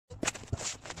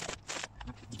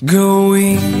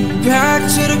Going back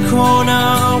to the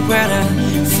corner where I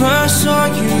first saw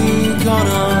you.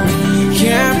 Gonna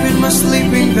camp in my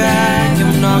sleeping bag,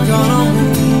 I'm not gonna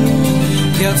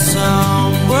move. Got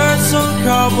some words on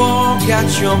cardboard,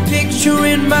 got your picture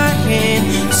in my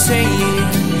hand, saying,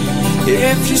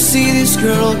 if you see this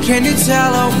girl, can you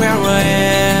tell her where I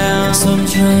am? Some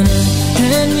tryna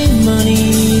hand me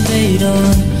money, they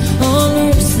don't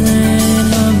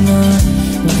understand. I'm not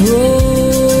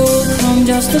broke, I'm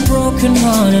just a broken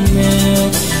hearted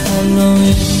man. I know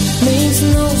it makes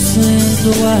no sense,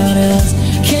 but what else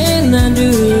can I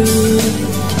do?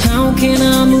 How can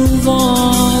I move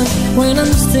on when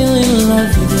I'm still in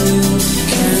love with you?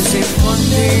 Cause if one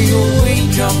day you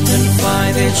wake up and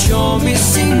find that you're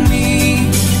missing me,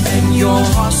 and your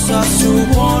heart starts to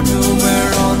wonder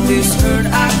where on this earth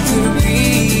I could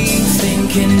be,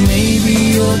 thinking maybe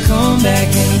you'll come back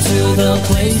into the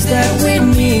place that we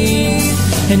meet,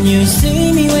 and you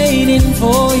see me waiting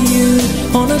for you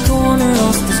on the corner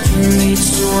of the street.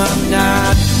 So I'm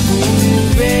not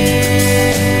moving,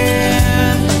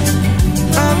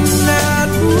 I'm not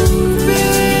moving,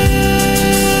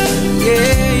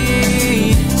 yeah.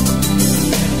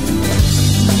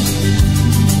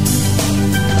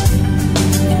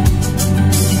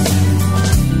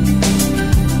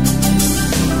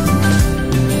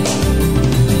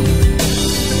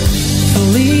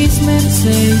 Policeman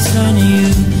says, son, you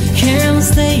can't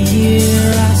stay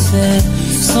here. I said,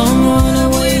 someone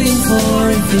I'm waiting for,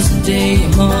 if it's a day, a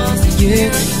month, a year.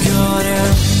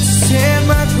 Gotta stand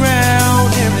my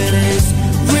ground, if it is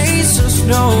rain or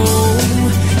snow.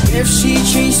 If she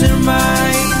changed her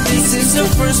mind, this is the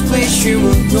first place she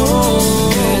will go.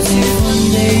 Cause if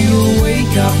one day you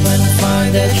wake up and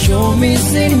find that you're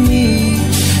missing me,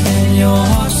 and your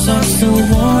heart starts to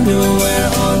wonder where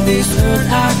on this earth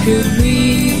I could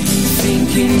be,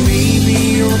 thinking maybe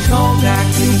you'll come back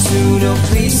into the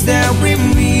place that we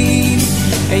meet,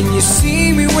 and you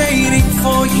see me waiting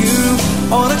for you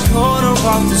on the corner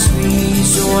of the street.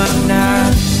 So I'm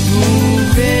not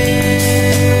moving,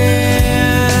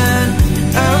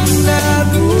 I'm not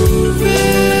moving,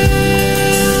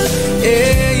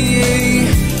 yeah,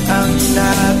 I'm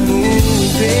not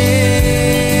moving,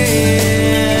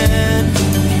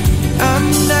 I'm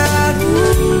not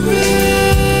moving,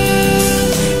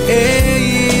 yeah.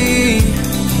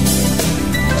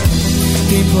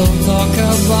 People talk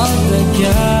about the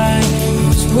guy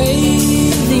who's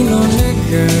waiting on the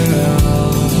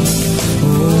girl.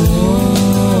 Oh,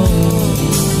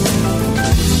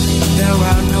 there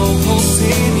are no holes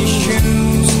in his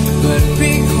shoes, but a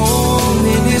big hole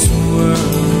in his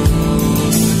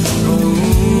world. Oh,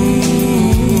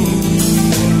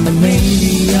 and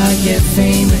maybe I get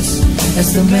famous as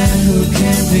the man who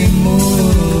can't be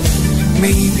moved.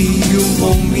 maybe you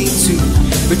want me to,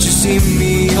 but you see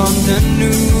me on the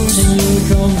news, and you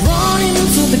come running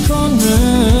to the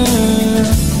corner,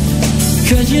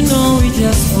 cause you know it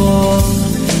just for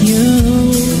you.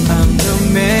 I'm the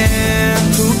man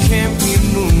who can't be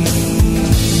moved,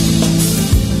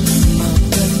 I'm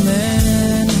the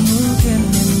man who can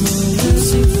be moved. Cause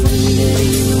if one day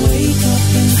you wake up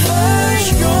and find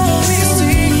you're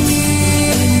missing me,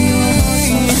 and your heart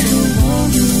starts to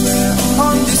wonder where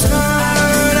on this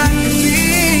earth I can be,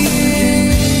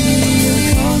 you'll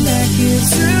come back here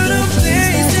to the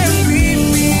place that we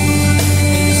meet,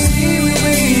 and you see me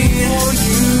waiting for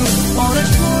you on the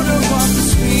corner of the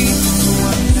street. So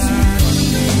I'm not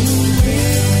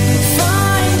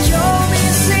find you're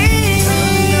missing me.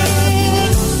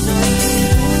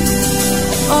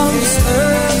 on this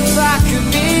earth I can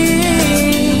be,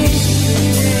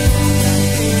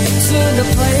 to the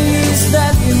place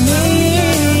that we meet.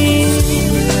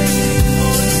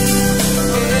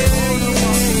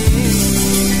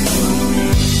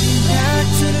 back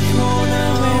to the corner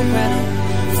where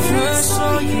I first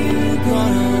saw you.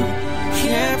 Gonna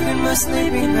camp in my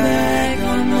sleeping bag,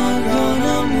 I'm not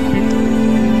gonna move.